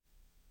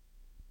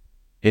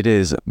It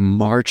is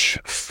March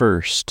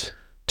 1st,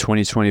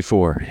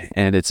 2024,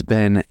 and it's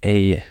been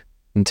an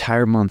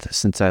entire month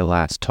since I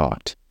last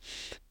talked.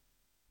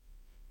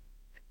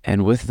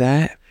 And with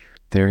that,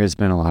 there has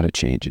been a lot of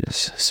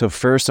changes. So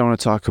first I want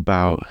to talk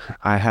about,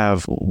 I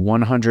have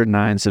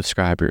 109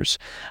 subscribers.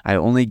 I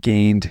only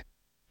gained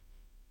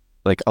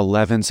like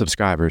 11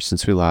 subscribers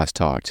since we last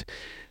talked.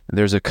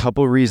 There's a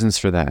couple reasons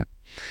for that.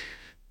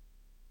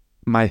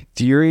 My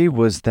theory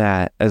was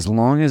that as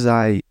long as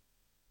I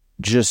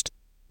just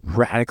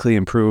radically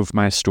improve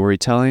my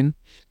storytelling,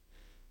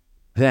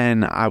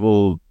 then I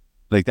will,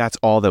 that's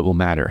all that will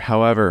matter.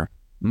 However,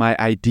 my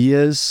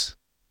ideas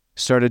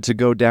started to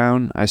go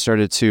down. I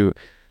started to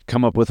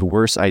come up with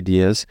worse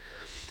ideas,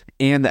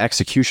 and the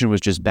execution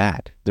was just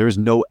bad. There was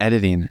no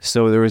editing,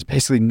 so there was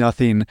basically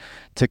nothing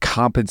to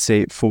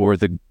compensate for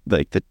the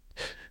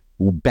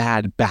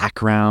bad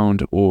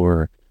background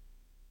or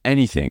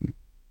anything.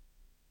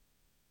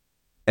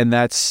 And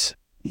that's,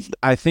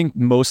 I think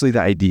mostly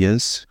the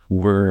ideas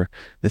were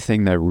the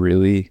thing that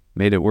really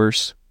made it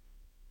worse.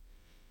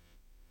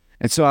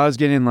 And so I was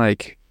getting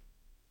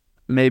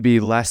maybe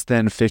less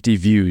than 50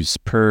 views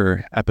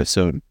per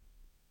episode.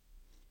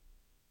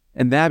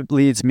 And that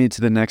leads me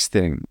to the next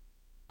thing.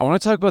 I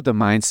want to talk about the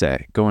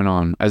mindset going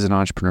on as an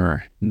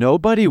entrepreneur.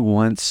 Nobody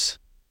wants,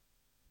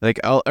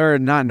 or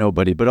not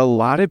nobody, but a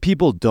lot of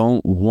people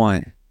don't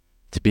want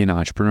to be an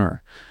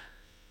entrepreneur.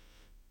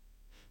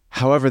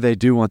 However, they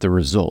do want the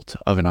result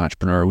of an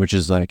entrepreneur, which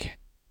is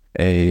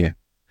if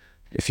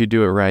you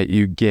do it right,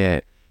 you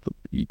get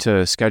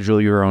to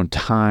schedule your own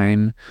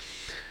time.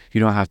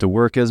 You don't have to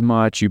work as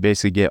much. You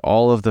basically get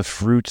all of the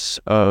fruits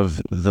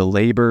of the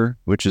labor,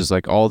 which is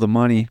all the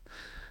money.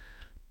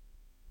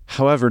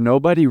 However,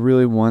 nobody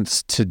really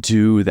wants to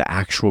do the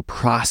actual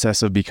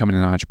process of becoming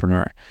an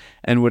entrepreneur.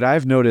 And what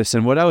I've noticed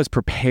and what I was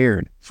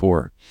prepared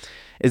for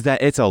is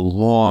that it's a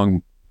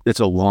long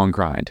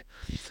grind.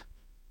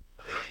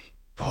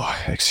 Oh,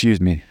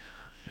 excuse me.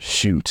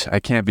 Shoot,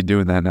 I can't be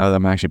doing that now that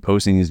I'm actually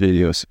posting these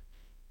videos.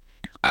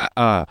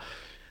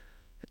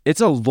 It's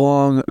a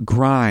long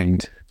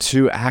grind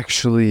to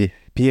actually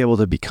be able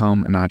to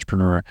become an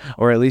entrepreneur,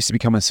 or at least to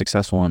become a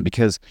successful one,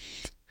 because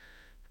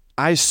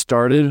I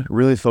started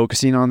really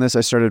focusing on this.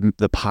 I started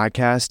the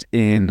podcast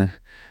in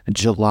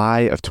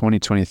July of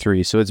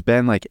 2023. So it's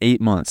been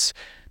 8 months.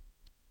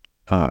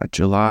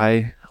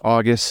 July,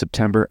 August,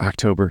 September,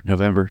 October,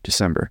 November,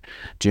 December,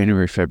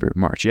 January, February,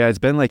 March. Yeah, it's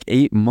been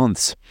 8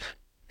 months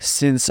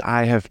since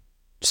I have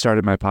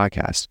started my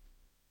podcast,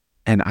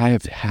 and I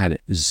have had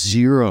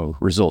zero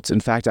results. In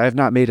fact, I have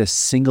not made a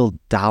single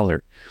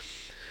dollar.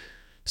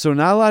 So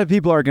not a lot of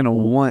people are going to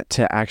want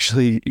to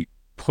actually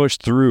push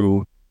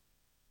through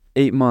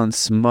 8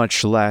 months,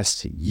 much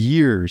less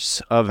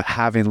years of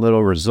having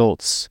little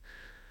results.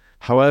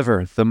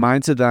 However, the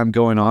mindset that I'm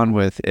going on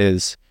with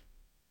is,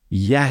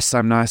 yes,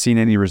 I'm not seeing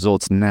any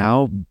results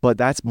now, but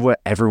that's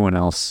what everyone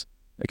else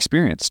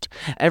experienced.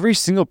 Every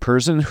single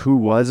person who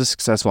was a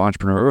successful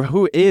entrepreneur, or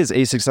who is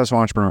a successful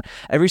entrepreneur,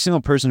 every single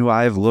person who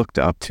I've looked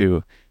up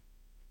to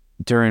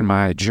during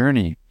my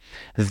journey,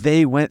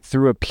 they went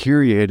through a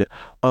period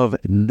of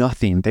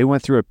nothing. They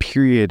went through a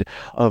period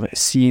of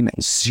seeing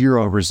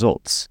zero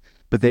results,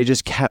 but they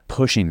just kept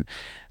pushing.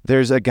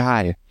 There's a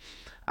guy,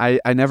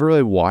 I never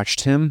really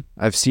watched him.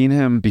 I've seen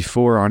him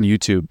before on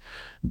YouTube,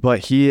 but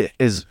he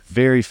is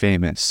very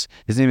famous.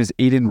 His name is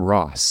Aiden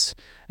Ross,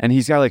 and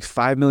he's got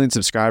 5 million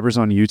subscribers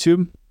on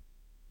YouTube.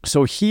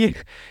 So he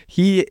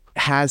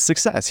has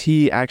success.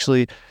 He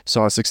actually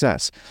saw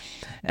success.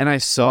 And I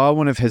saw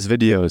one of his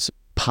videos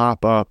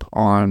pop up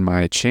on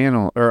my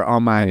channel, or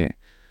on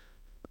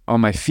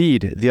my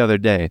feed the other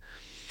day.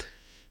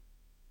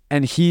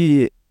 And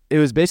it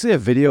was basically a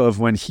video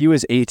of when he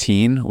was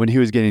 18, when he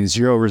was getting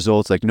zero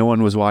results, no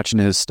one was watching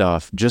his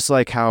stuff, just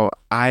like how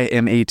I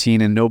am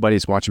 18 and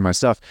nobody's watching my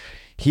stuff.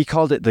 He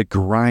called it the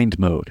grind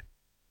mode.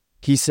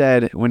 He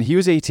said when he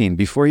was 18,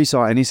 before he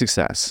saw any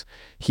success,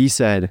 he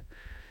said,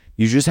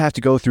 you just have to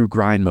go through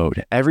grind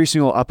mode. Every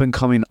single up and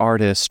coming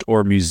artist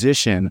or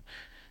musician,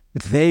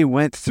 they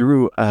went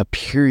through a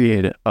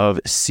period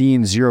of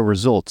seeing zero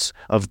results,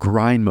 of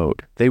grind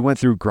mode. They went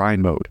through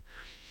grind mode.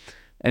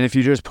 And if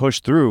you just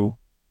push through,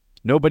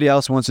 nobody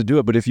else wants to do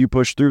it, but if you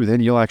push through, then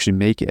you'll actually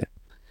make it.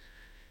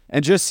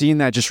 And just seeing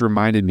that just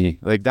reminded me,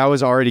 that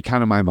was already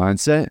kind of my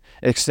mindset,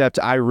 except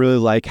I really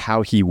like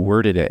how he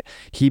worded it.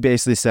 He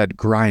basically said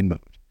grind mode.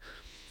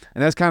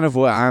 And that's kind of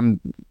what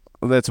I'm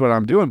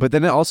doing. But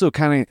then it also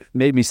kind of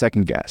made me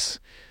second guess,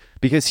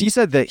 because he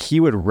said that he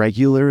would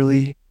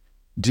regularly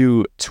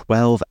do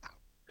 12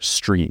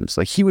 streams.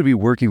 He would be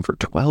working for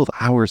 12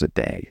 hours a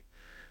day.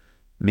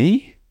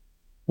 Me,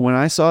 when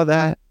I saw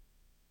that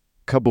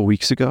a couple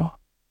weeks ago,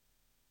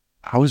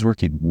 I was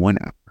working 1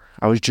 hour.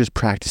 I was just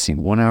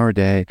practicing 1 hour a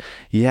day.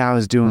 Yeah, I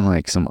was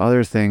doing some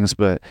other things,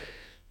 but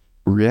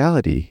in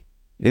reality,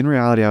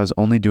 I was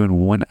only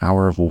doing 1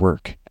 hour of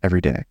work every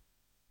day.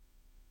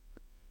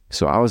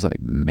 So I was like,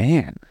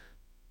 man,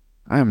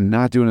 I am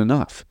not doing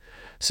enough.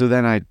 So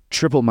then I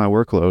tripled my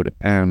workload,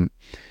 and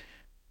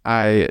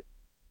I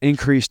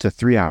increased to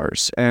 3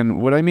 hours.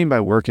 And what I mean by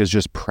work is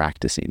just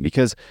practicing,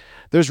 because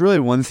there's really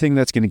one thing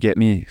that's going to get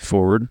me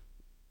forward,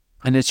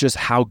 and it's just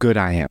how good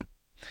I am.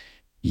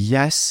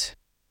 Yes,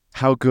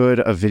 how good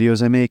of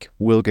videos I make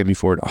will get me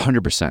forward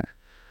 100%.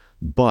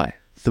 But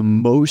the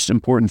most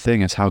important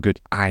thing is how good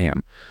I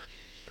am.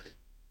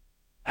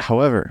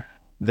 However,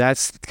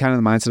 that's kind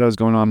of the mindset I was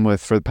going on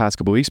with for the past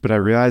couple of weeks, but I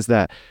realized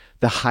that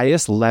the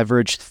highest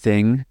leverage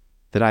thing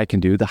that I can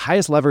do, the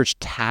highest leverage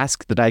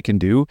task that I can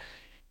do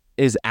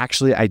is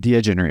actually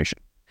idea generation.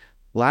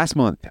 Last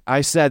month,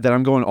 I said that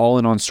I'm going all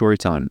in on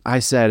storytelling. I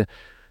said,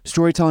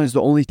 storytelling is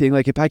the only thing,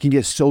 like if I can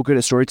get so good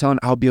at storytelling,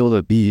 I'll be able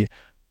to be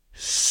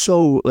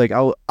so, like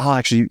I'll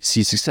actually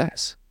see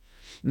success.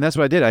 And that's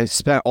what I did. I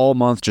spent all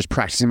month just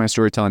practicing my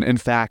storytelling. In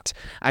fact,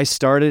 I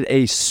started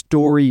a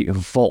story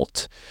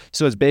vault.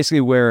 So it's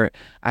basically where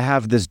I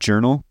have this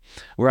journal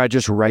where I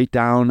just write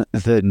down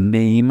the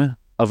name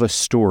of a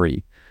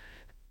story.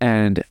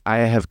 And I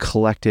have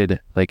collected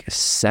like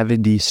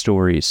 70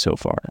 stories so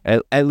far,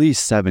 at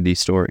least 70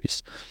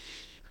 stories,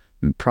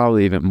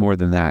 probably even more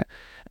than that.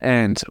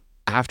 And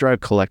after I've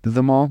collected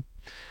them all,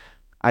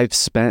 I've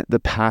spent the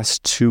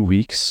past 2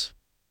 weeks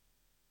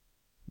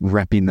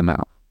repping them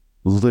out,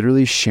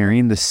 literally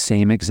sharing the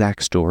same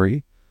exact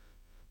story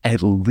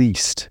at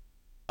least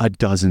a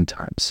dozen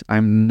times.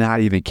 I'm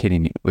not even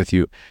kidding with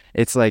you.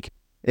 It's like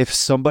if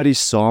somebody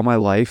saw my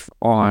life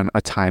on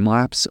a time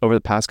lapse over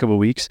the past couple of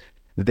weeks,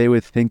 they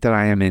would think that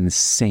I am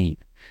insane,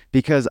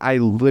 because I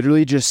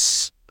literally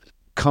just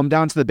come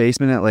down to the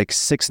basement at like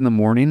 6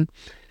 a.m.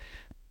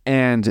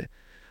 and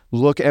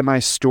look at my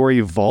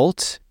story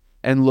vault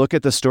and look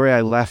at the story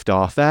I left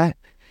off at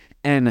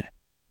and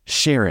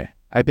share it.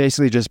 I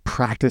basically just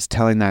practice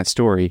telling that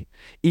story,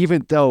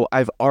 even though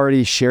I've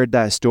already shared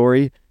that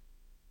story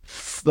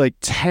like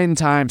 10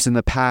 times in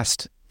the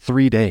past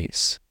 3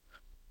 days.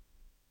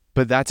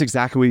 But that's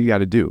exactly what you got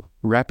to do.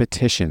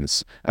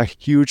 Repetitions. A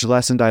huge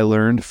lesson I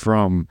learned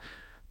from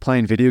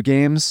playing video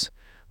games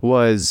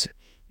was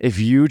if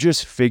you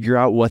just figure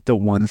out what the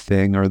one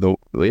thing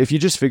if you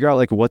just figure out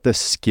like what the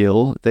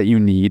skill that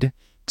you need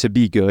to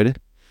be good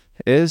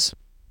is,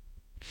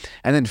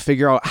 and then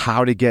figure out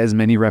how to get as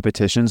many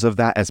repetitions of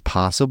that as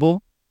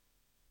possible,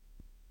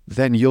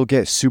 then you'll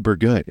get super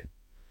good.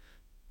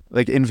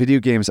 Like in video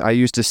games, I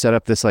used to set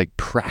up this like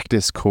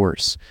practice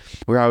course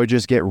where I would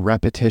just get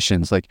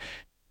repetitions, like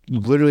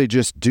literally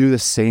just do the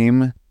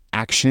same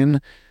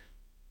action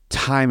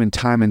time and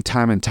time and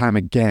time and time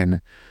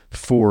again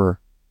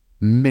for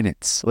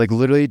minutes, like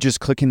literally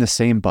just clicking the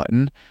same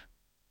button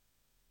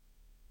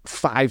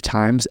 5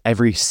 times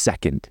every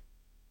second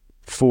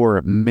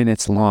for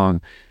minutes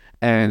long.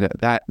 And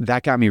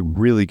that got me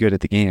really good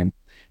at the game.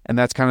 And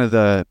that's kind of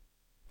the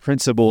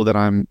principle that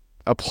I'm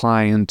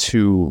applying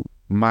to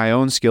my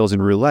own skills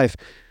in real life.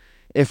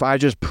 If I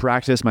just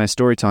practice my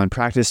storytelling,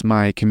 practice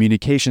my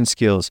communication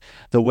skills,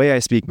 the way I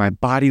speak, my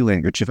body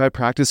language, if I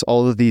practice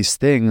all of these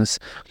things,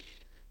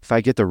 if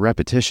I get the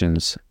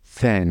repetitions,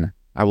 then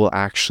I will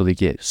actually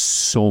get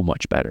so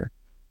much better.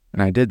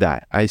 And I did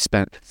that. I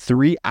spent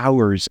 3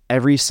 hours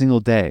every single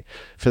day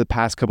for the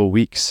past couple of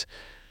weeks.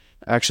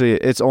 Actually,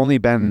 it's only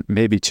been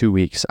maybe 2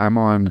 weeks.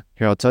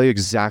 I'll tell you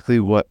exactly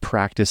what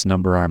practice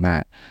number I'm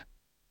at.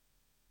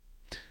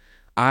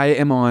 I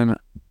am on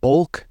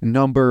bulk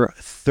number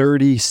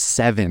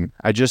 37.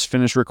 I just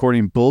finished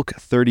recording bulk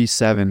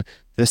 37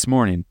 this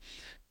morning,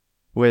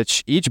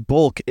 which each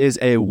bulk is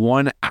a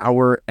 1.5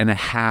 hour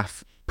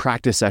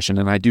practice session.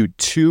 And I do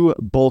 2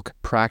 bulk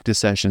practice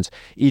sessions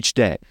each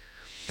day.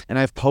 And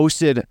I've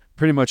posted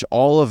pretty much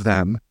all of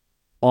them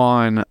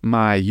on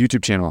my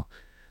YouTube channel.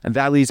 And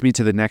that leads me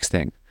to the next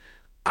thing.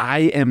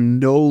 I am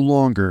no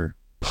longer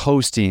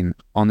posting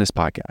on this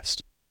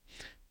podcast.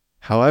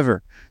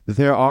 However,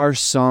 there are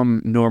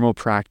some normal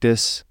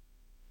practice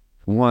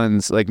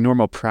ones, like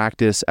normal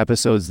practice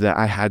episodes that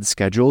I had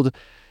scheduled.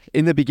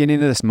 In the beginning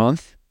of this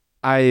month,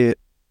 I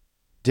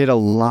did a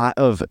lot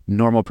of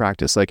normal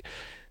practice. Like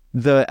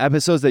the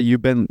episodes that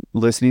you've been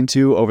listening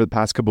to over the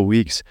past couple of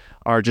weeks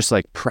are just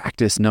like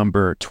practice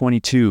number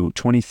 22,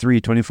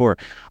 23, 24.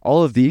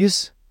 All of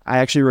these I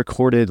actually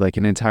recorded like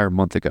an entire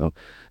month ago.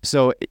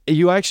 So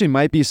you actually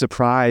might be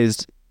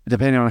surprised,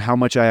 depending on how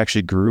much I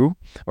actually grew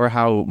or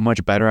how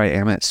much better I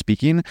am at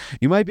speaking.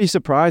 You might be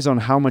surprised on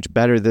how much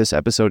better this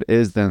episode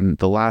is than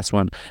the last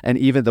one, and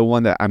even the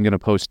one that I'm going to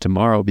post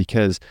tomorrow,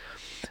 because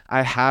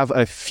I have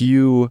a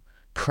few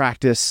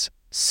practice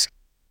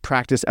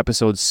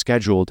episodes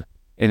scheduled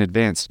in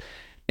advance.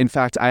 In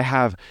fact, I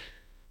have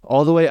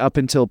all the way up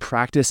until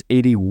practice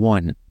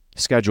 81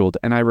 scheduled,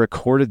 and I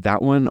recorded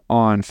that one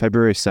on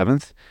February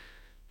 7th.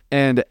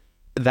 And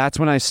that's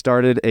when I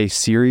started a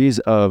series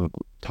of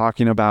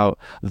talking about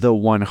the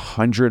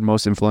 100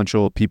 most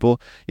influential people.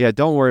 Yeah,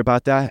 don't worry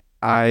about that.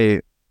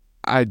 I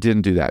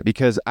didn't do that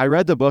because I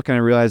read the book and I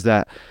realized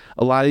that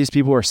a lot of these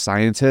people are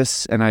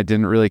scientists and I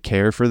didn't really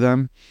care for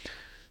them.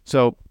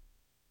 So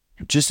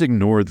just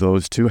ignore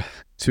those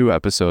two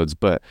episodes.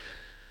 But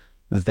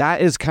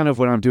that is kind of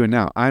what I'm doing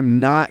now. I'm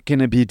not going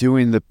to be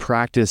doing the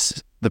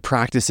practices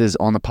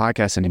on the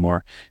podcast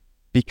anymore.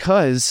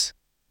 because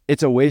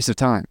it's a waste of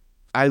time.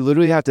 I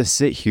literally have to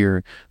sit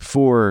here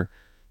for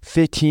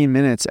 15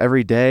 minutes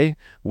every day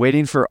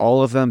waiting for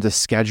all of them to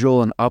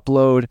schedule and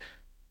upload.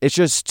 It's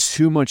just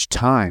too much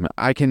time.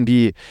 I can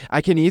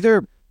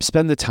either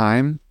spend the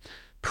time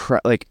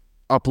like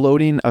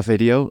uploading like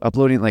 5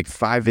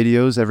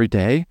 videos every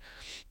day,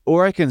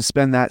 or I can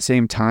spend that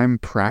same time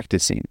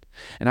practicing.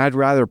 And I'd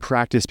rather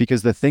practice,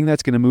 because the thing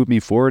that's going to move me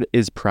forward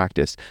is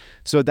practice.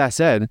 So with that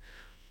said,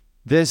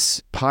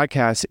 this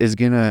podcast is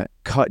going to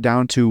cut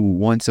down to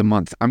once a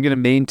month. I'm going to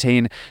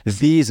maintain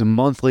these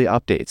monthly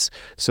updates.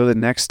 So the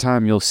next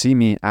time you'll see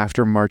me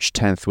after March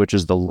 10th, which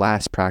is the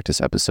last practice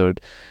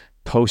episode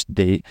post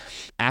date,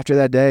 after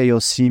that day,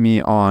 you'll see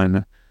me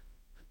on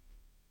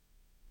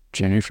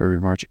January, February,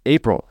 March,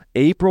 April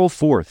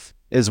 4th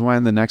is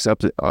when the next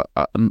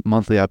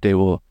monthly update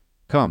will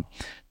come.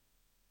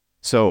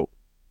 So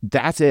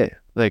that's it.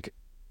 Like,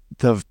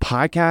 the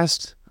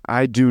podcast,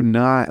 I do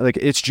not, like,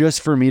 it's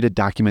just for me to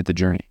document the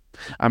journey.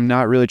 I'm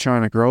not really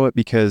trying to grow it,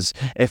 because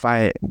if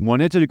I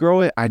wanted to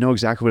grow it, I know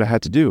exactly what I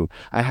had to do.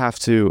 I have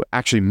to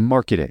actually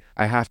market it.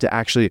 I have to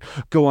actually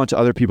go onto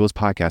other people's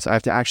podcasts. I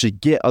have to actually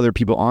get other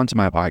people onto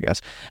my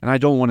podcast. And I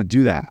don't want to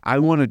do that. I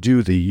want to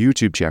do the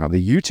YouTube channel.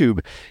 The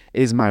YouTube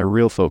is my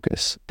real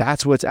focus.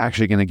 That's what's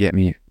actually going to get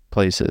me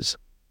places.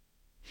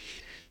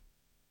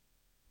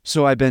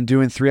 So I've been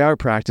doing 3-hour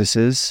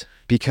practices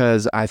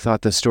because I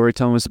thought the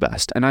storytelling was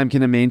best, and I'm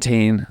going to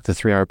maintain the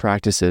 3-hour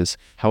practices.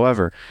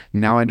 However,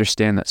 now I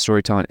understand that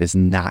storytelling is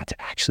not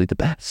actually the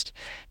best,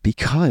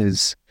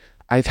 because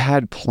I've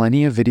had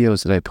plenty of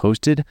videos that I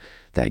posted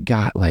that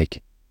got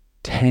like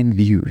 10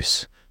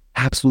 views,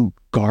 absolute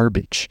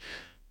garbage,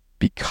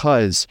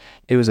 because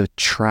it was a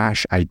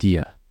trash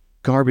idea,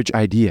 garbage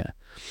idea.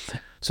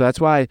 So that's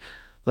why,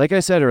 like I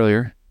said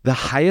earlier, the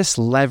highest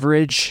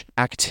leverage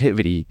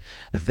activity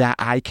that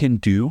I can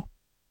do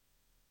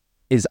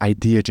is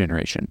idea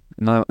generation.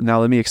 Now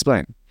let me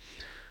explain.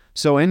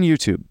 So in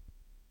YouTube,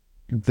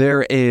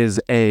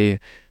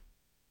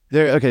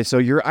 so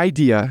your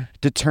idea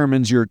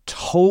determines your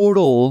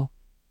total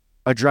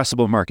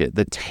addressable market,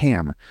 the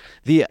TAM,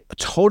 the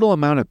total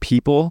amount of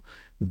people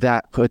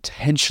that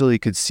potentially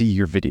could see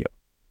your video.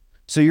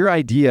 So your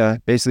idea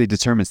basically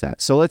determines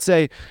that. So let's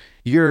say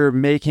you're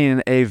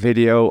making a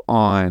video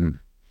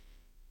on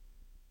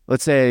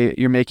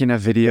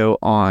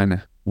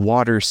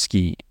water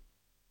skiing.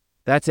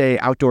 That's a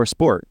outdoor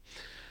sport.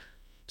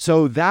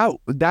 So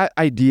that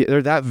idea,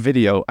 or that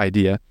video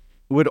idea,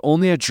 would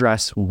only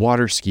address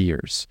water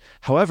skiers.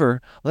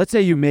 However, let's say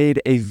you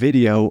made a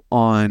video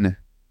on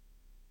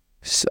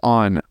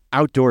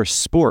outdoor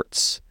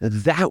sports.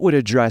 That would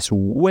address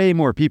way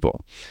more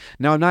people.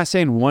 Now, I'm not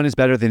saying one is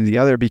better than the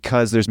other,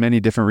 because there's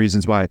many different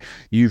reasons why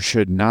you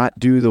should not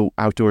do the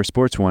outdoor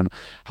sports one.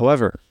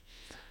 However,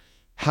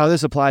 how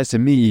this applies to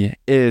me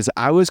is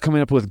I was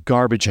coming up with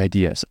garbage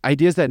ideas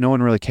that no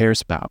one really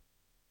cares about.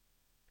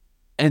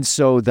 And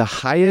so the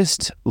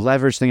highest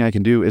leverage thing I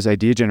can do is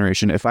idea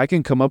generation. If I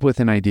can come up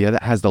with an idea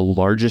that has the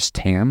largest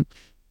TAM,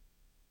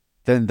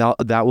 then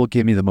that will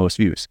give me the most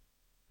views.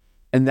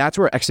 And that's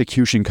where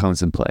execution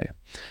comes in play.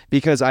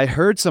 Because I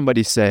heard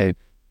somebody say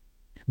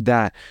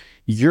that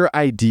your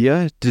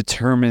idea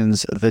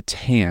determines the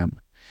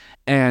TAM,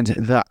 and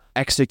the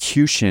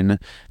execution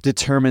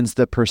determines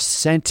the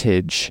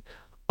percentage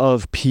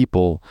of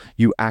people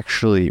you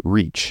actually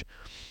reach.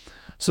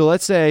 So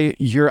let's say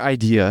your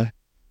idea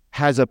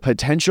has a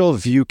potential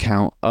view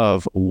count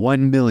of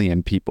 1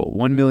 million people,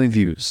 1 million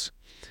views.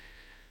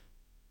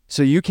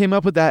 So you came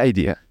up with that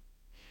idea.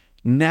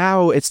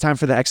 Now it's time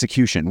for the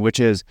execution, which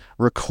is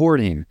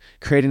recording,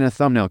 creating a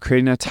thumbnail,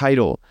 creating a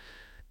title,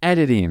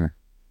 editing,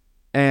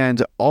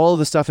 and all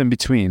the stuff in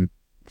between.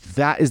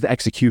 That is the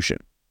execution.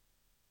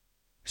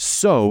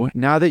 So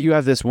now that you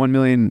have this 1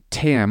 million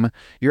TAM,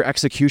 your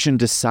execution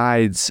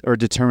decides or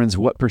determines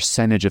what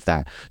percentage of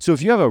that. So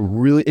if you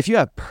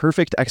have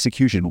perfect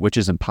execution, which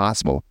is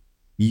impossible,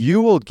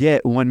 you will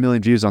get 1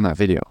 million views on that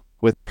video.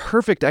 With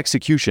perfect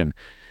execution,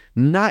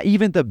 not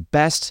even the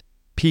best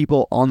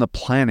people on the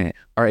planet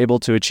are able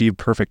to achieve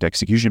perfect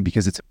execution,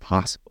 because it's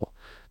impossible.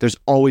 There's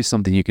always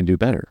something you can do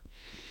better.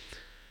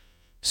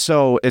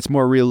 So it's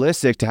more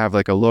realistic to have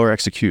like a lower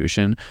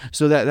execution.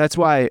 So that's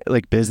why,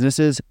 like,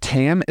 businesses,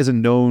 TAM is a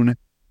known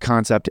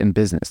concept in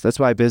business. That's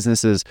why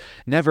businesses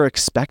never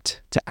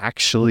expect to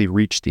actually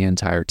reach the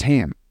entire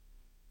TAM.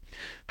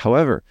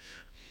 However,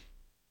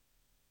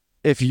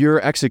 if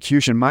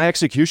my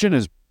execution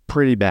is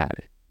pretty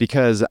bad,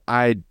 because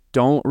I'm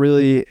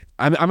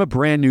a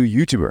brand new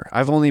YouTuber.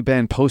 I've only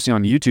been posting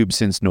on YouTube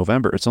since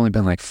November. It's only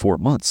been like 4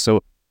 months.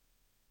 So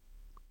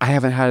I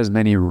haven't had as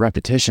many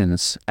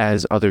repetitions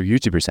as other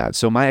YouTubers have.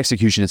 So my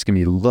execution is going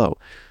to be low,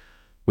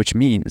 which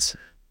means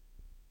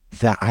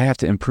that I have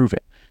to improve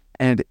it.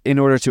 And in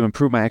order to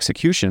improve my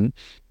execution,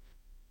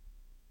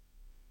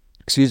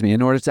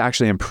 in order to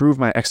actually improve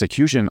my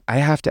execution, I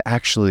have to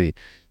actually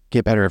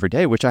get better every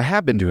day, which I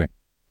have been doing.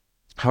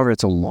 However,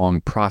 it's a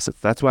long process.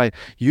 That's why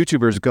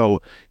YouTubers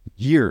go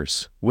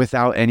years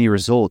without any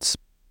results,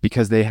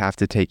 because they have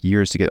to take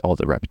years to get all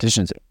the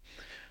repetitions in.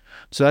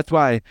 So that's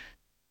why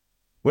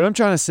what I'm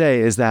trying to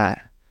say is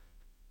that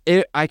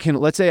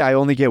let's say I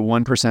only get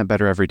 1%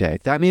 better every day.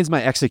 That means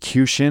my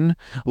execution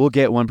will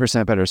get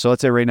 1% better. So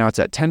let's say right now it's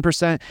at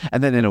 10%,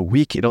 and then in a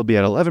week it'll be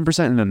at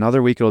 11%, and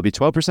another week it'll be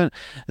 12%.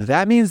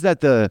 That means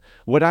that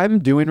what I'm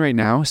doing right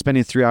now,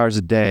 spending 3 hours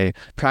a day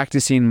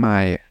practicing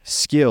my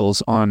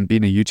skills on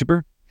being a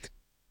YouTuber,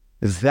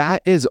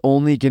 that is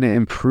only going to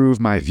improve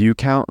my view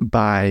count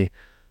by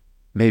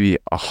maybe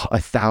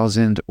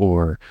 1,000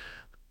 or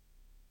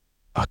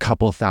a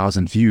couple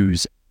thousand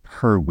views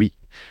per week.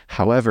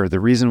 However, the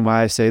reason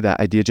why I say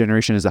that idea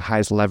generation is the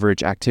highest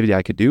leverage activity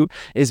I could do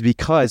is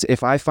because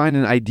if I find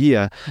an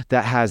idea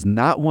that has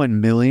not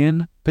 1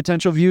 million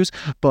potential views,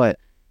 but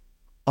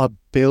 1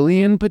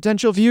 billion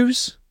potential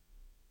views,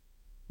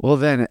 well,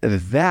 then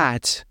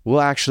that will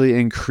actually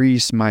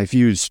increase my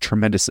views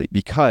tremendously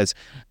because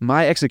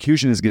my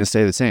execution is going to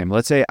stay the same.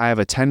 Let's say I have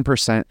a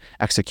 10%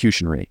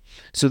 execution rate.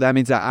 So that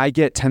means that I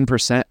get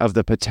 10% of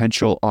the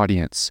potential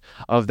audience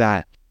of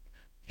that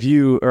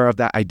view or of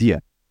that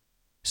idea.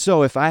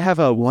 So if I have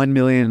a 1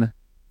 million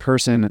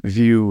person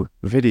view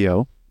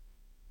video,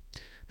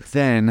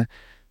 then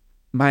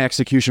my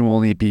execution will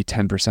only be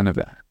 10% of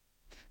that.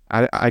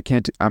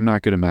 I'm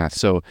not good at math.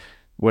 So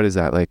what is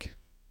that? Like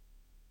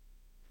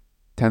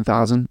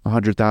 10,000,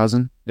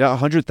 100,000? Yeah,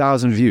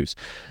 100,000 views.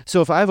 So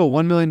if I have a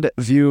 1 million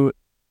view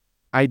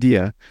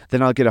idea,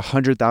 then I'll get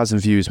 100,000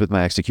 views with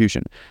my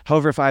execution.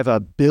 However, if I have a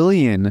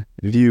billion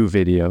view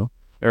video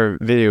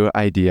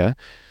idea,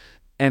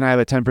 and I have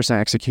a 10%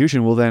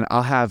 execution, well, then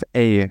I'll have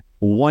a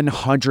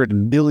 100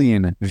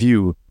 million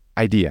view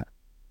idea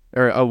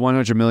or a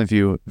 100 million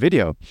view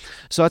video.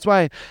 So that's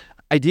why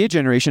idea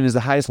generation is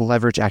the highest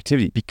leverage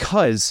activity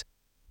because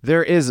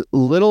there is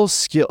little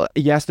skill.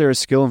 Yes, there is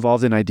skill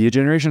involved in idea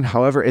generation.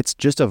 However, it's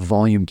just a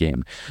volume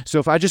game. So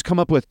if I just come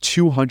up with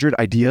 200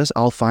 ideas,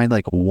 I'll find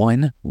like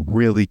one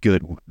really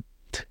good one.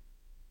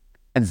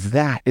 And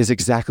that is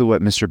exactly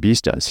what Mr.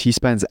 Beast does. He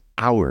spends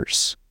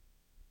hours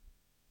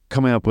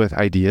coming up with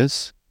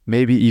ideas,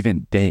 maybe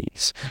even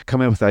days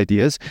coming up with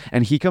ideas,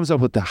 and he comes up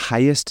with the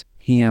highest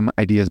ham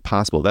ideas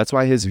possible. That's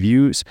why his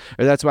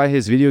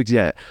videos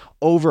get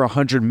over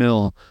 100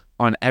 mil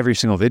on every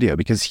single video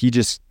because he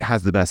just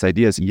has the best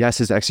ideas. Yes,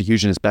 his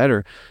execution is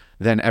better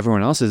than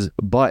everyone else's,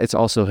 but it's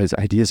also his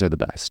ideas are the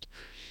best.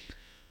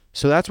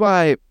 So that's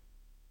why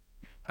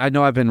I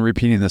know I've been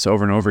repeating this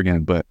over and over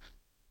again, but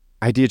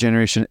idea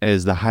generation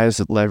is the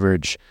highest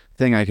leverage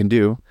thing I can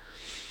do.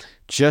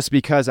 Just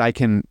because I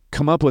can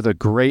come up with a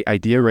great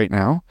idea right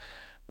now,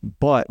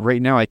 but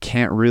right now I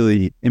can't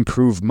really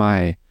improve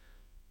my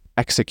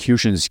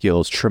execution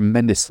skills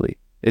tremendously.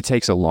 It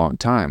takes a long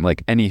time,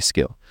 like any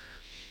skill.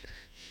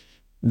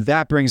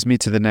 That brings me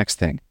to the next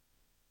thing.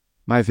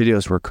 My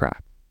videos were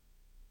crap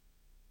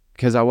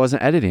because I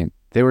wasn't editing.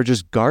 They were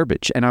just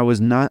garbage, and I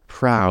was not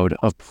proud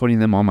of putting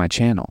them on my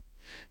channel.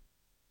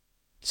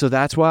 So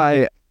that's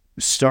why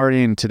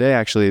starting today,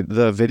 actually,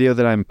 the video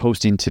that I'm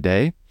posting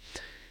today,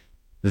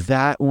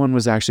 that one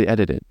was actually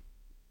edited.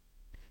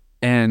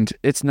 And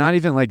it's not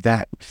even like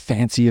that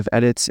fancy of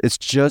edits. It's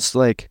just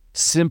like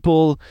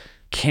simple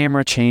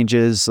camera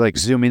changes, like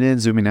zooming in,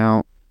 zooming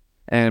out,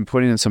 and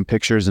putting in some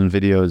pictures and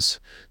videos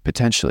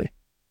potentially.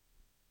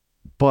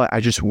 But I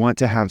just want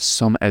to have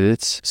some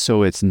edits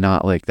so it's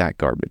not like that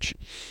garbage.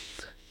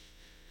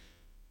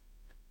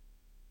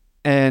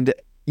 And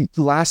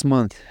last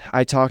month,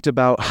 I talked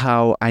about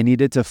how I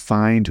needed to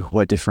find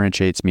what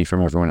differentiates me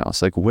from everyone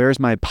else. Like, where's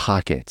my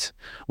pocket?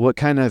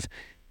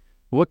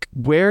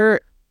 Where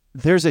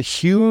there's a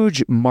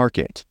huge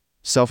market,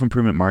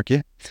 self-improvement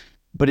market,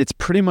 but it's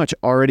pretty much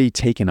already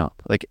taken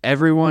up. Like,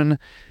 everyone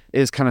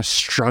is kind of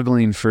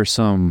struggling for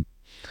some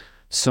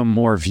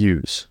more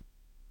views.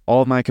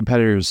 All of my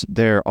competitors,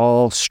 they're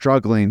all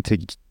struggling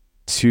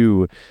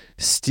to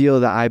steal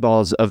the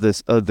eyeballs of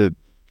the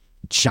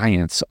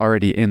giants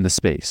already in the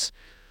space.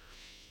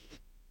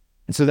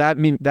 And so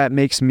that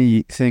makes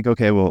me think,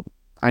 okay, well,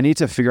 I need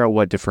to figure out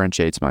what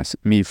differentiates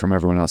me from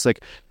everyone else.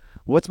 Like,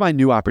 what's my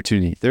new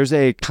opportunity? There's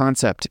a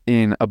concept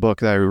in a book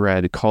that I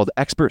read called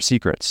Expert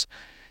Secrets.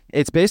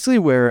 It's basically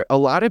where a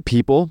lot of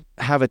people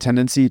have a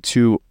tendency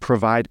to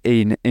provide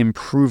an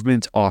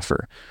improvement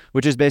offer,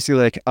 which is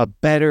basically like a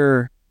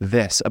better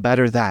this, a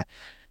better that.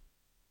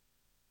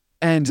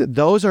 And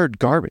those are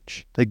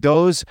garbage. Like,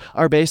 those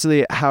are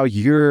basically how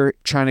you're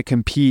trying to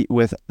compete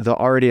with the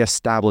already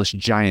established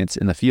giants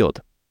in the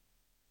field.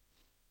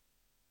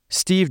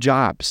 Steve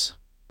Jobs,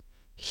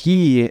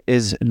 he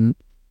is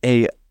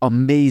a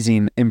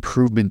amazing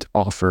improvement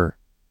offer,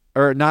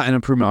 or not an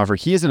improvement offer.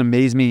 He is an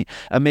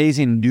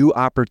amazing new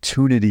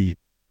opportunity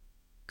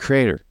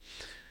creator.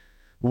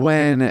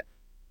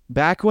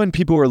 Back when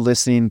people were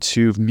listening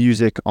to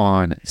music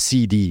on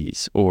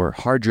CDs or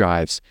hard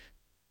drives,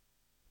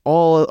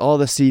 all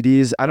the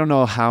CDs, I don't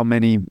know how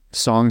many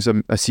songs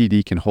a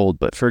CD can hold,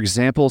 but for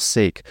example's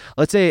sake,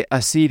 let's say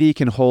a CD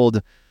can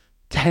hold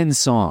 10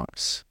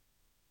 songs.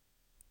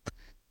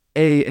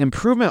 A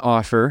improvement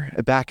offer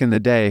back in the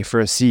day for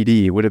a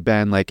CD would have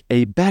been like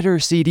a better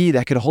CD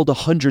that could hold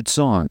 100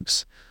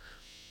 songs.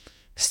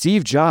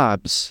 Steve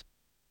Jobs,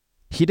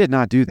 he did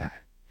not do that.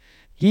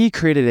 He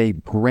created a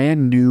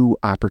brand new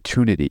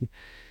opportunity.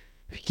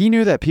 He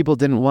knew that people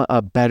didn't want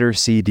a better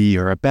CD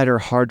or a better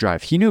hard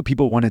drive. He knew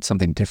people wanted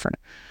something different.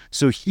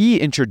 So he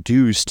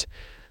introduced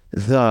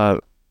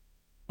what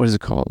is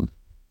it called?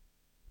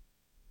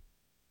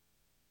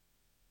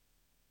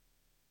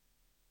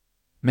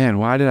 Man,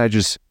 why did I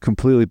just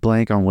completely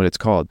blank on what it's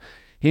called?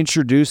 He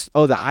introduced,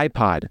 the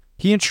iPod.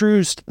 He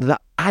introduced the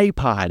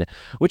iPod,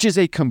 which is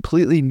a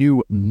completely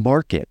new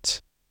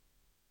market.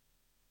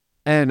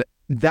 And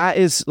that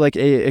is like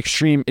a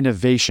extreme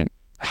innovation.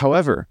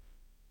 However,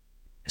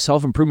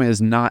 self-improvement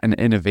is not an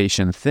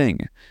innovation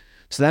thing.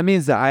 So that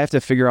means that I have to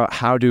figure out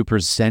how to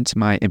present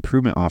my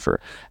improvement offer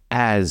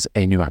as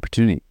a new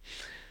opportunity.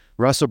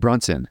 Russell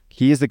Brunson,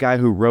 he is the guy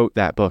who wrote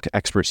that book,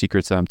 Expert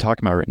Secrets, that I'm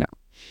talking about right now.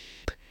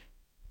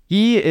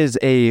 He is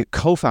a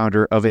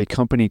co-founder of a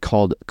company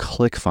called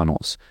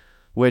ClickFunnels,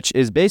 which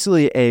is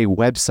basically a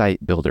website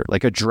builder,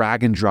 like a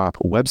drag and drop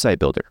website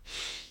builder.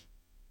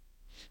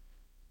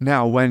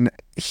 Now, when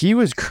he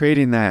was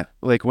creating that,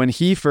 like when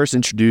he first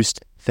introduced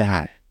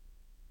that,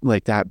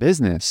 like that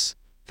business,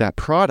 that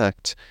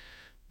product,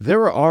 there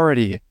were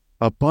already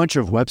a bunch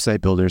of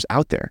website builders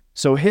out there.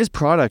 So his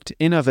product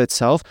in of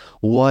itself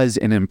was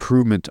an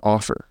improvement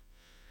offer.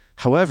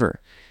 However,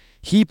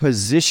 he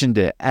positioned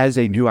it as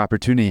a new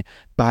opportunity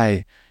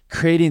by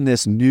creating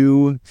this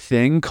new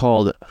thing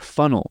called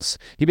funnels.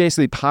 He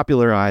basically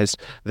popularized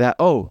that,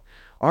 our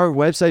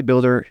website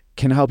builder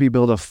can help you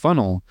build a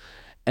funnel.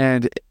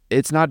 And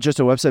it's not just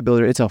a website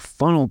builder, it's a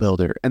funnel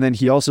builder. And then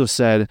he also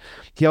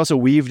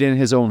weaved in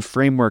his own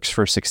frameworks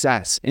for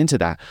success into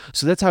that.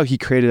 So that's how he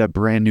created a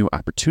brand new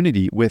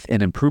opportunity with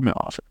an improvement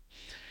offer.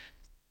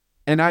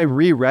 And I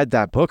reread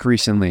that book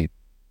recently,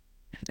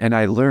 and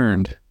I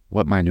learned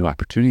what my new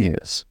opportunity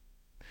is.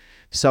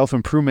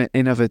 Self-improvement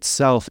in of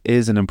itself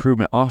is an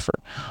improvement offer.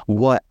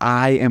 What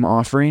I am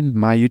offering,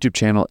 my YouTube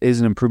channel,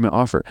 is an improvement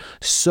offer.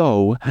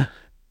 So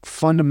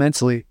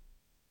fundamentally,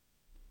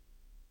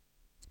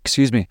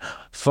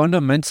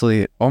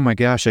 oh my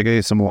gosh, I gotta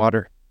get some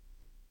water.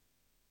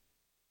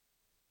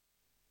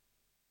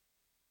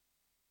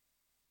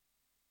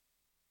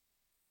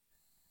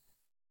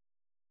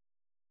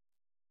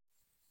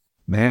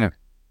 Man,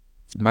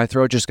 my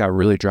throat just got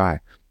really dry.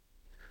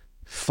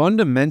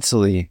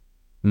 Fundamentally,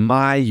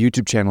 my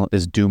YouTube channel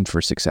is doomed for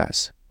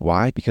success.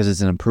 Why? Because it's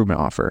an improvement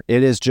offer.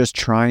 It is just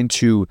trying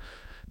to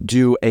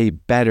do a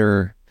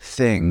better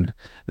thing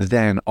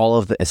than all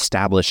of the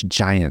established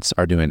giants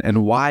are doing.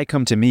 And why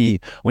come to me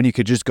when you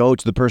could just go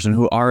to the person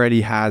who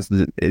already has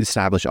the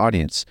established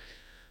audience?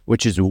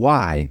 Which is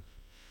why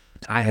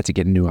I had to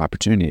get a new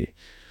opportunity.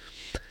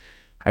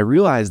 I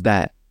realized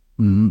that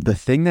the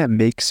thing that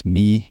makes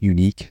me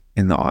unique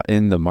in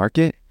the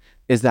market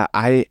is that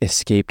I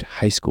escaped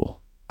high school.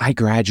 I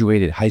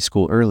graduated high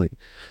school early.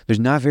 There's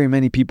not very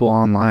many people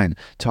online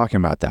talking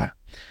about that.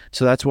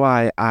 So that's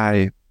why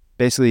I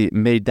basically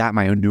made that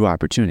my own new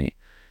opportunity.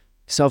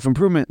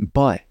 Self-improvement,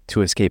 but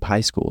to escape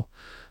high school.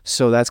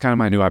 So that's kind of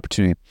my new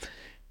opportunity.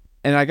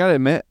 And I gotta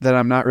admit that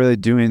I'm not really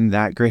doing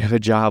that great of a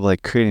job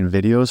like creating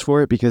videos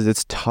for it, because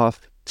it's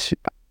tough to,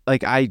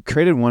 like, I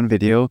created one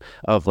video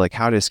of like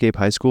how to escape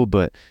high school,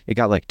 but it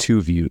got like 2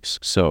 views.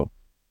 So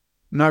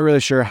I'm not really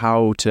sure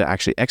how to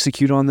actually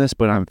execute on this,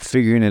 but I'm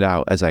figuring it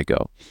out as I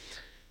go.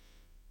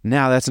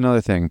 Now, that's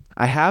another thing.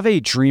 I have a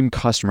dream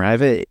customer. I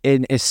have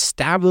an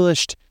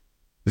established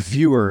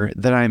viewer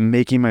that I'm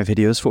making my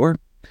videos for.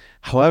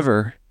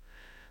 However,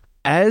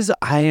 as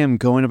I am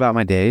going about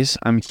my days,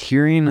 I'm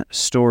hearing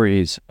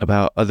stories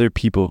about other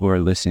people who are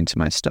listening to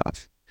my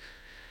stuff.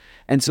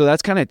 And so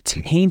that's kind of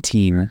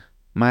tainting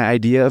my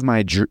idea of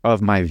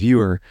my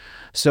viewer.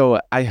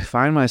 So I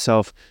find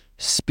myself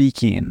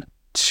speaking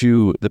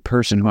to the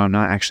person who I'm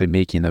not actually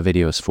making the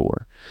videos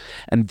for.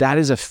 And that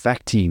is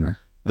affecting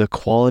the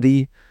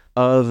quality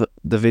of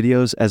the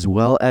videos as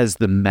well as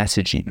the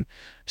messaging.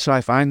 So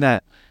I find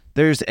that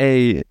there's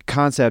a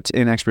concept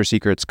in Expert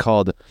Secrets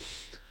called,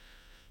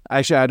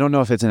 actually, I don't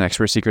know if it's in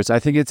Expert Secrets. I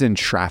think it's in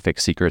Traffic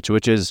Secrets,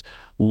 which is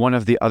one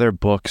of the other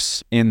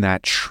books in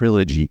that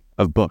trilogy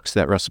of books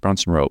that Russell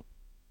Brunson wrote.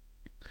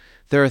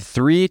 There are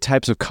 3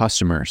 types of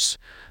customers.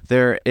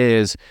 There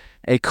is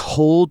a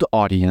cold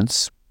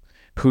audience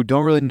who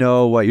don't really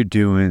know what you're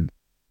doing.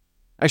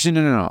 Actually,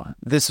 no.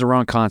 This is the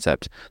wrong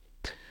concept.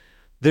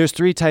 There's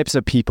 3 types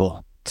of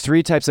people,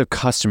 3 types of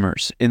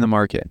customers in the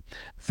market.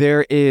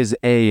 There is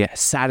a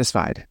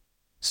satisfied.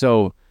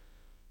 So,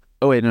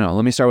 let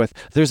me start with,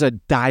 there's a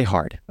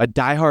diehard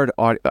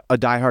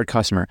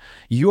customer.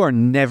 You are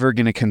never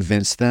going to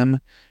convince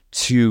them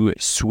to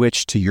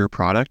switch to your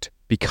product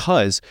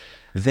because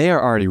they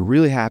are already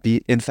really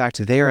happy. In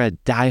fact, they are a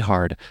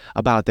diehard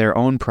about their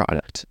own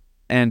product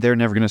and they're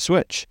never going to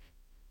switch.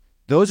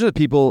 Those are the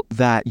people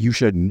that you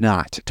should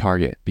not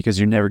target because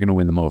you're never going to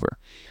win them over.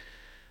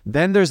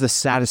 Then there's the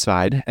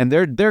satisfied, and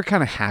they're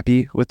kind of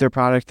happy with their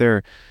product.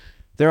 They're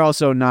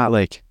also not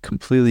like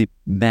completely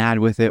mad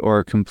with it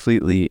or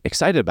completely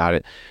excited about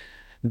it.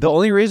 The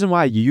only reason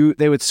why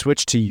they would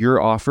switch to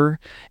your offer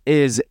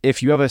is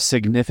if you have a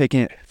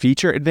significant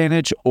feature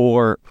advantage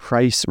or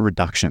price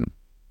reduction.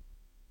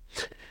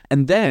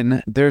 And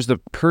then there's the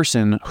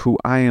person who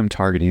I am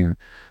targeting,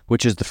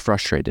 which is the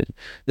frustrated.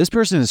 This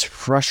person is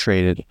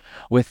frustrated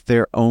with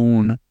their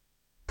own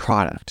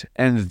product,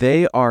 and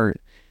they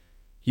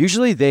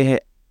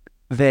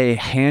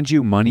hand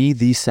you money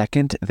the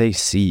second they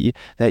see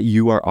that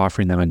you are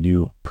offering them a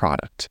new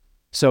product.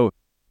 So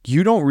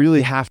you don't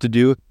really have to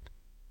do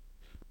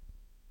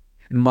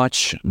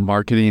much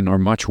marketing or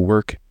much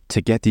work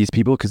to get these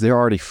people because they're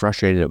already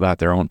frustrated about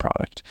their own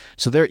product.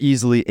 So they're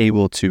easily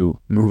able to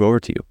move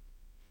over to you.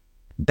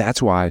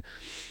 That's why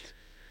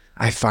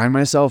I find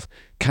myself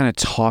kind of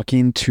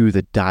talking to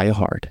the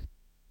diehard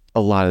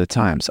a lot of the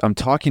times. I'm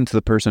talking to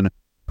the person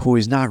who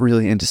is not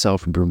really into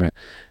self-improvement,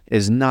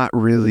 is not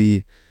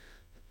really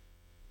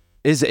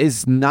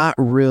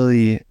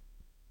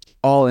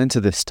all into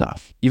this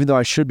stuff, even though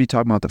I should be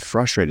talking about the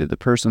frustrated, the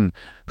person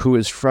who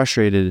is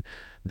frustrated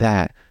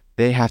that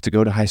they have to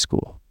go to high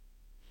school.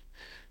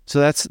 So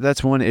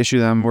that's one issue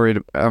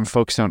that I'm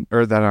focused on,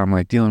 or that I'm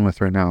like dealing with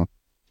right now.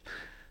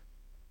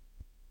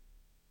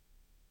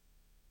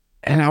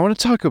 And I want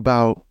to talk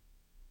about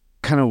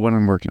kind of what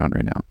I'm working on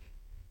right now.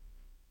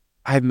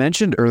 I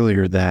mentioned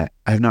earlier that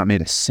I've not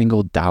made a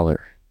single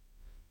dollar.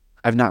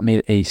 I've not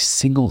made a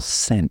single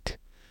cent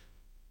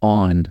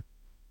on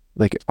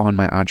my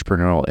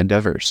entrepreneurial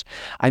endeavors.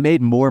 I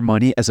made more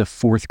money as a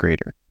fourth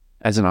grader,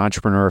 as an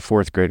entrepreneur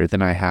fourth grader,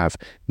 than I have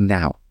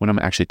now when I'm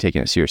actually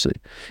taking it seriously.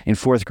 In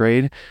fourth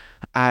grade,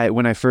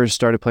 when I first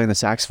started playing the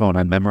saxophone,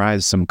 I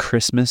memorized some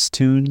Christmas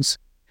tunes,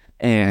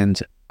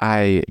 and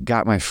I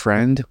got my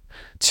friend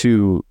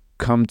to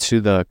come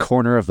to the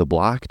corner of the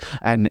block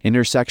at an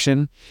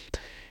intersection,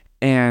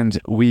 and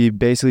we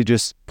basically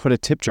just put a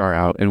tip jar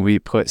out and we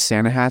put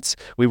Santa hats.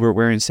 We were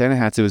wearing Santa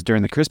hats. It was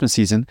during the Christmas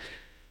season,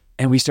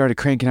 and we started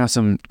cranking out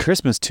some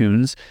Christmas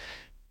tunes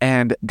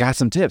and got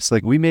some tips.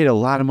 Like, we made a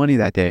lot of money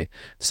that day.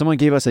 Someone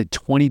gave us a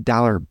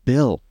 $20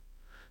 bill,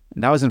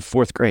 and that was in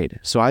fourth grade.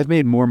 So I've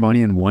made more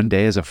money in one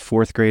day as a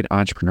fourth grade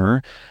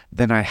entrepreneur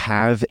than I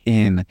have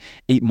in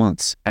 8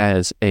 months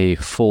as a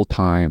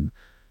full-time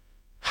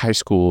high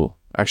school,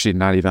 actually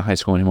not even high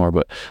school anymore,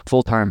 but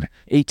full-time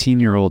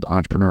 18-year-old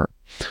entrepreneur.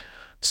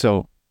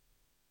 So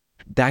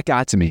that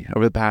got to me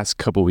over the past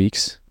couple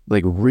weeks,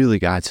 like really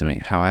got to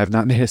me, how I have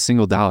not made a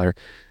single dollar.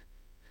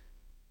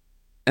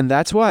 And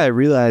that's why I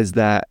realized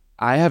that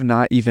I have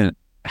not even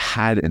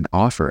had an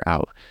offer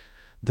out.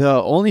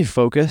 The only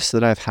focus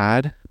that I've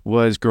had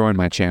was growing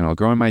my channel,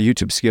 growing my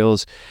YouTube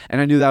skills. And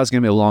I knew that was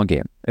going to be a long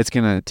game. It's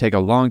going to take a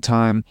long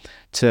time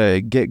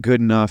to get good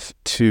enough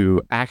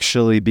to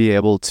actually be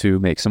able to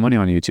make some money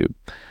on YouTube.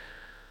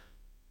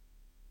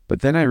 But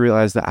then I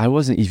realized that I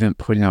wasn't even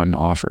putting out an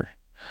offer.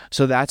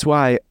 So that's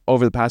why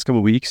over the past couple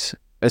of weeks,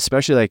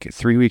 especially like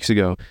 3 weeks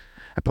ago,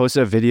 I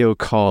posted a video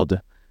called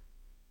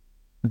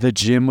 "The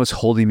Gym Was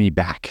Holding Me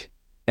Back."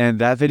 And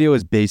that video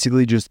is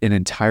basically just an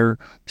entire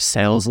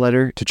sales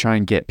letter to try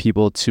and get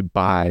people to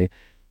buy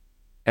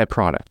a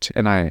product.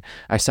 And I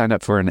signed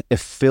up for an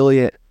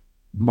affiliate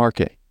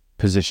market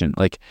position.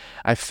 Like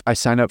I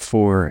signed up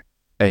for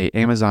a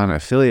Amazon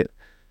affiliate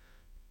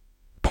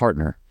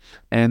partner,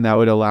 and that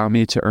would allow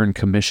me to earn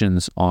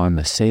commissions on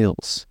the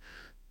sales.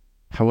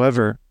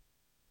 However,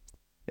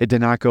 it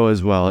did not go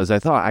as well as I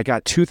thought. I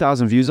got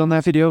 2,000 views on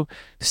that video,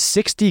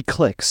 60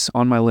 clicks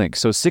on my link.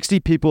 So 60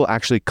 people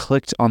actually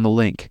clicked on the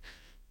link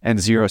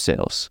and 0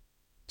 sales.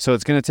 So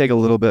it's going to take a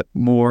little bit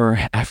more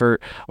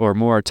effort or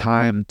more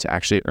time to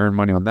actually earn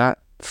money on that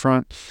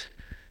front.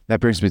 That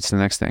brings me to the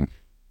next thing.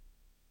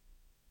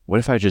 What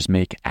if I just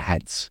make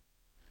ads?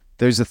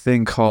 There's a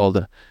thing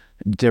called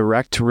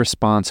direct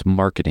response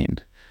marketing.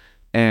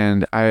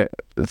 And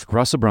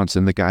Russell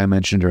Brunson, the guy I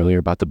mentioned earlier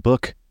about the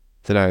book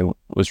that I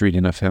was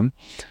reading of him,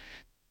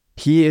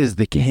 he is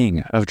the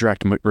king of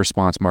direct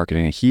response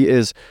marketing. He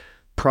is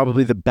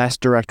probably the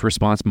best direct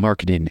response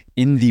marketing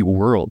in the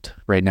world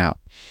right now.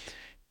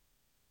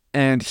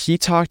 And he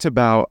talked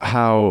about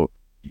how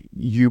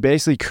you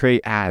basically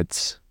create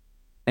ads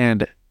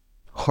and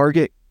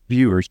target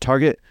viewers,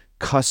 target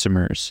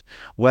customers,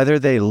 whether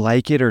they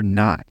like it or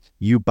not.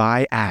 You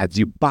buy ads,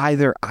 you buy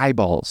their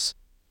eyeballs,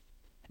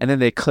 and then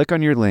they click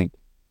on your link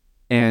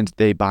and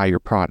they buy your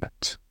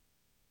product.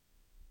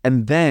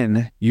 And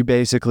then you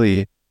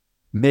basically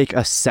make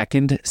a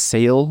second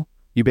sale.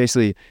 You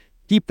basically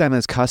keep them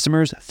as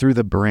customers through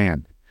the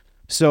brand.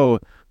 So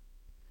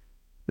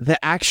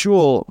the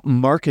actual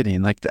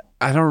marketing,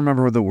 I don't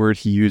remember what the word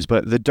he used,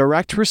 but the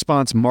direct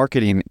response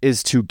marketing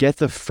is to get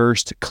the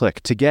first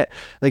click, to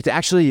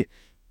actually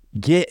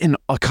get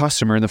a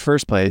customer in the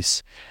first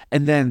place.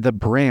 And then the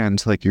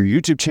brand, like your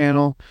YouTube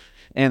channel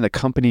and the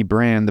company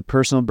brand, the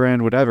personal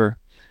brand, whatever,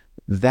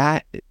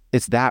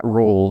 it's that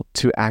role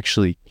to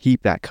actually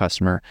keep that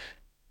customer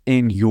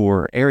in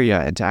your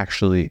area and to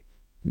actually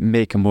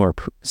make more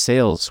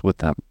sales with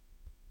them.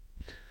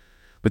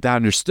 With that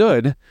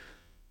understood,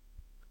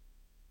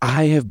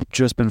 I have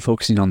just been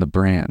focusing on the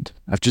brand.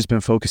 I've just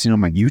been focusing on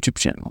my YouTube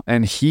channel.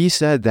 And he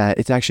said that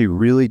it's actually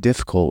really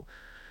difficult.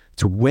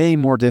 It's way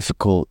more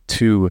difficult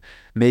to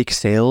make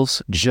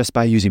sales just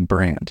by using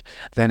brand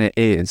than it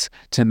is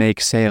to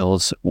make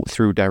sales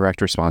through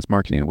direct response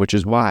marketing, which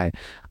is why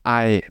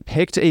I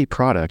picked a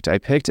product. I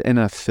picked an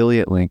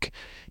affiliate link.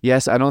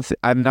 Yes,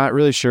 I'm not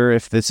really sure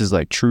if this is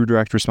like true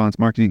direct response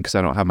marketing because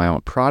I don't have my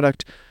own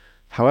product.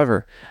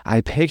 However,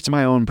 I picked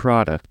my own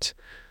product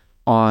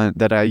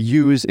that I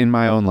use in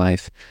my own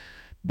life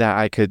that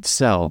I could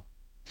sell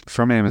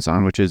from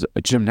Amazon, which is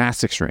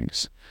gymnastics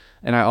rings.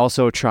 And I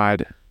also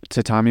tried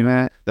Tatami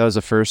Mat. That was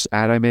the first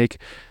ad I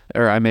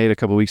made a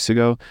couple weeks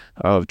ago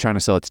of trying to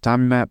sell a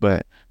Tatami Mat,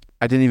 but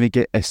I didn't even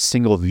get a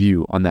single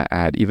view on that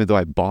ad, even though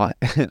I bought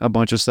a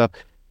bunch of stuff.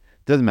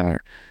 Doesn't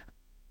matter.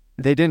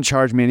 They didn't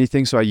charge me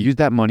anything, so I used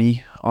that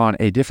money on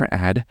a different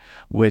ad,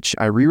 which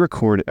I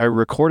re-recorded. I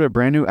recorded a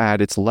brand new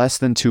ad. It's less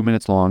than 2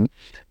 minutes long.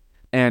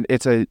 And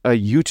it's a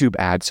YouTube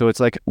ad. So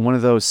it's like one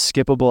of those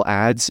skippable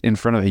ads in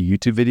front of a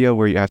YouTube video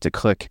where you have to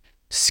click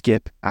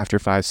skip after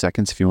 5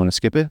 seconds if you want to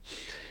skip it.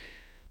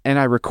 And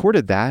I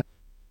recorded that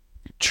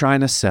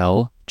trying to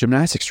sell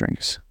gymnastics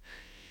rings.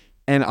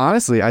 And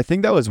honestly, I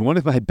think that was one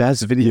of my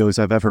best videos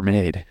I've ever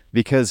made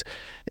because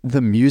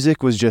the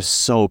music was just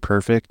so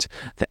perfect.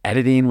 The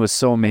editing was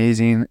so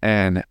amazing.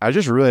 And I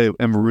just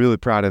am really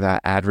proud of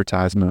that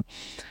advertisement.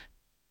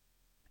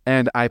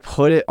 And I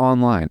put it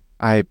online.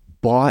 I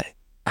bought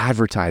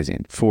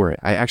advertising for it.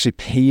 I actually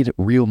paid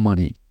real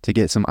money to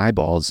get some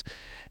eyeballs,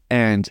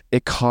 and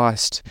it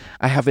cost,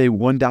 I have a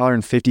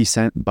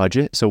 $1.50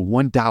 budget, so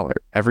 $1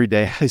 every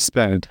day I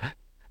spend,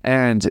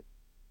 and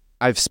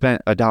I've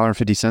spent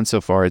 $1.50 so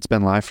far. It's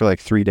been live for like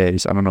 3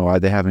 days. I don't know why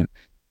they haven't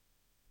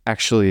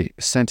actually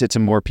sent it to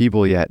more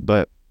people yet,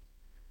 but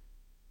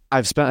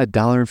I've spent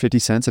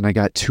 $1.50 and I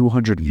got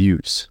 200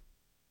 views.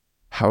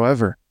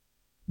 However,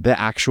 the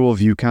actual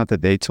view count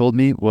that they told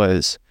me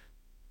was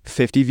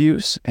 50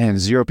 views and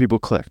 0 people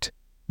clicked.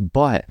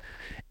 But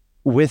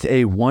with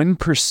a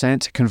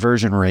 1%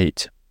 conversion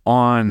rate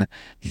on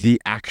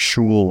the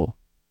actual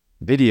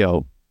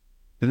video,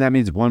 then that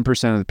means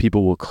 1% of the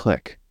people will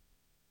click.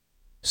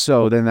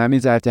 So then that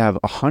means I have to have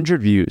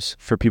 100 views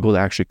for people to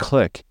actually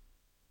click.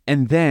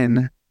 And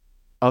then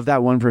of that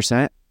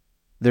 1%,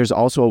 there's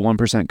also a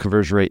 1%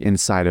 conversion rate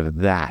inside of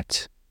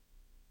that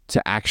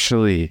to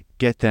actually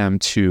get them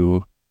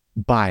to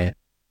buy it.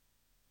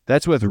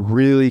 That's with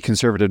really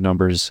conservative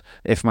numbers.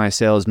 If my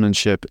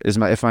salesmanship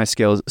if my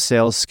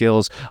sales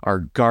skills are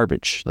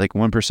garbage, like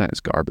 1%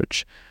 is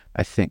garbage,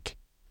 I think.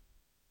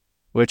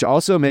 Which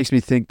also makes me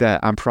think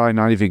that I'm probably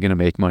not even going to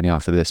make money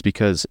off of this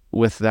because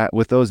with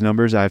those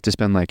numbers, I have to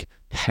spend like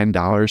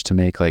 $10 to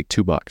make like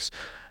 $2.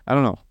 I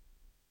don't know.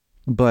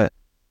 But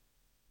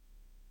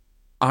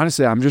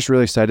honestly, I'm just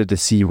really excited to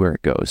see where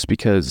it goes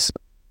because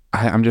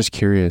I'm just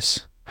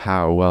curious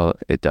how well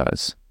it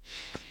does.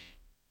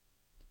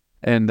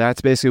 And that's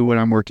basically what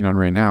I'm working on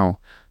right now.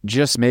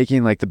 Just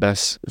making like the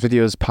best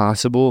videos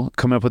possible,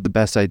 coming up with the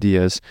best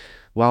ideas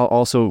while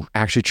also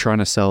actually trying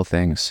to sell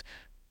things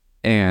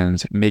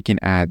and making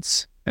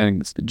ads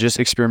and just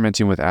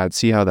experimenting with ads,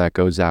 see how that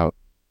goes out.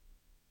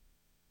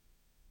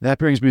 That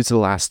brings me to the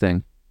last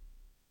thing.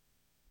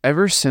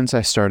 Ever since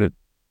I started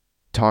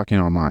talking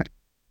online,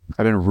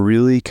 I've been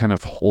really kind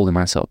of holding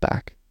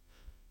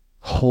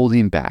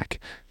back,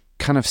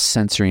 kind of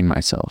censoring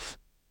myself.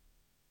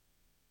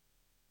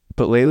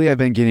 But lately I've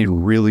been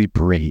getting really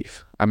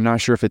brave. I'm not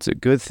sure if it's a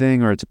good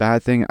thing or it's a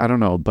bad thing. I don't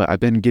know, but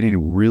I've been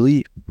getting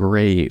really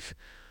brave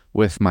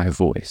with my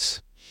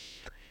voice.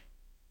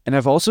 And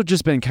I've also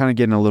just been kind of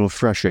getting a little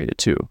frustrated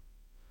too.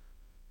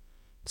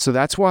 So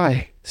that's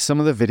why some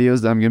of the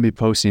videos that I'm going to be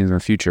posting in the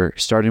future,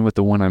 starting with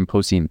the one I'm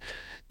posting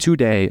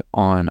today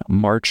on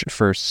March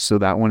 1st. So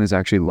that one is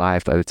actually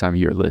live by the time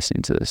you're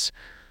listening to this.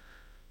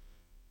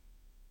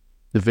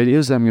 The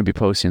videos that I'm going to be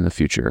posting in the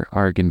future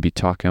are going to be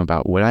talking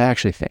about what I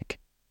actually think.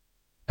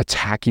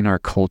 Attacking our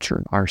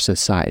culture, our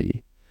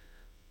society,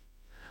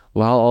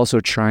 while also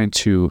trying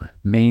to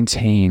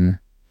maintain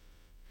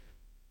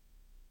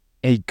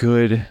a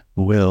good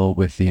will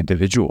with the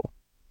individual.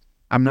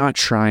 I'm not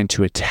trying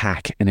to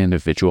attack an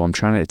individual. I'm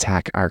trying to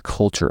attack our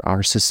culture,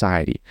 our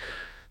society,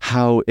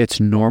 how it's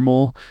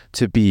normal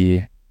to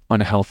be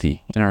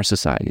unhealthy in our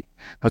society,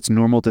 how it's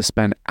normal to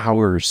spend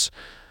hours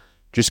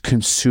just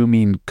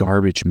consuming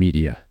garbage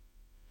media.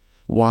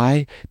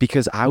 Why?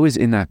 Because I was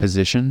in that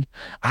position.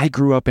 I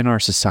grew up in our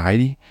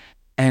society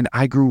and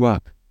I grew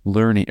up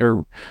learning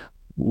or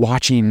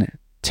watching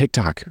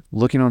TikTok,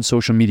 looking on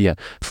social media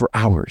for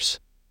hours,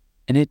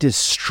 and it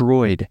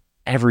destroyed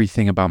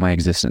everything about my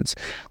existence.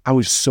 I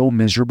was so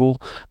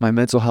miserable. My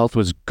mental health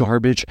was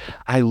garbage.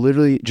 I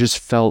literally just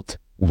felt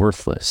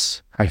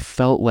worthless. I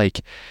felt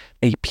like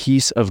a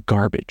piece of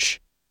garbage.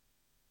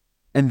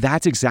 And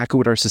that's exactly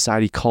what our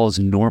society calls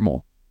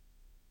normal.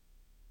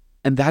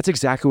 And that's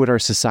exactly what our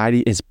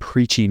society is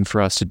preaching for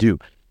us to do.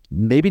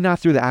 Maybe not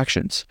through the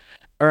actions,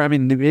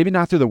 maybe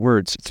not through the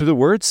words. Through the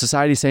words,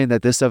 society is saying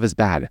that this stuff is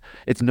bad.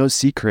 It's no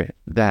secret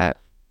that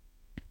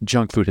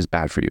junk food is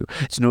bad for you.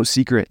 It's no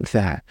secret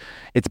that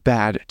it's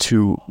bad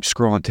to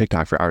scroll on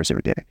TikTok for hours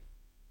every day.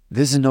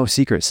 This is no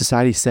secret.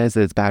 Society says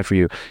that it's bad for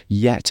you,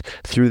 yet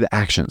through the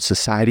actions,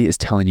 society is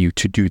telling you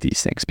to do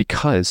these things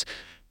because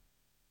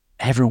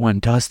everyone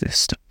does this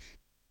stuff.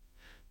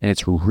 And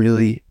it's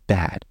really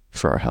bad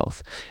for our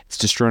health. It's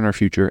destroying our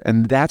future.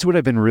 And that's what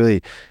I've been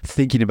really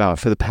thinking about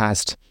for the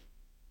past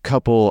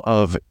couple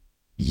of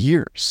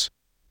years.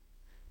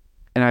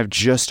 And I've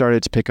just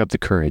started to pick up the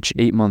courage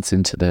 8 months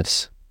into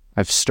this.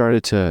 I've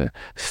started to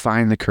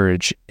find the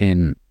courage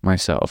in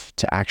myself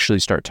to actually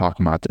start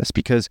talking about this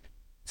because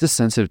it's a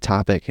sensitive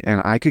topic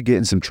and I could get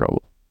in some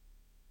trouble.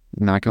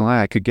 Not gonna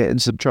lie, I could get in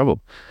some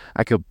trouble.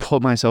 I could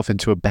put myself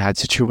into a bad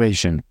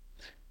situation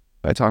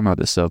by talking about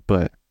this stuff,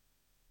 but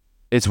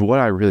it's what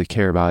I really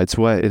care about. It's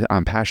what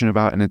I'm passionate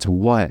about, and it's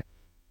what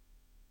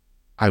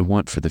I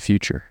want for the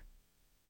future.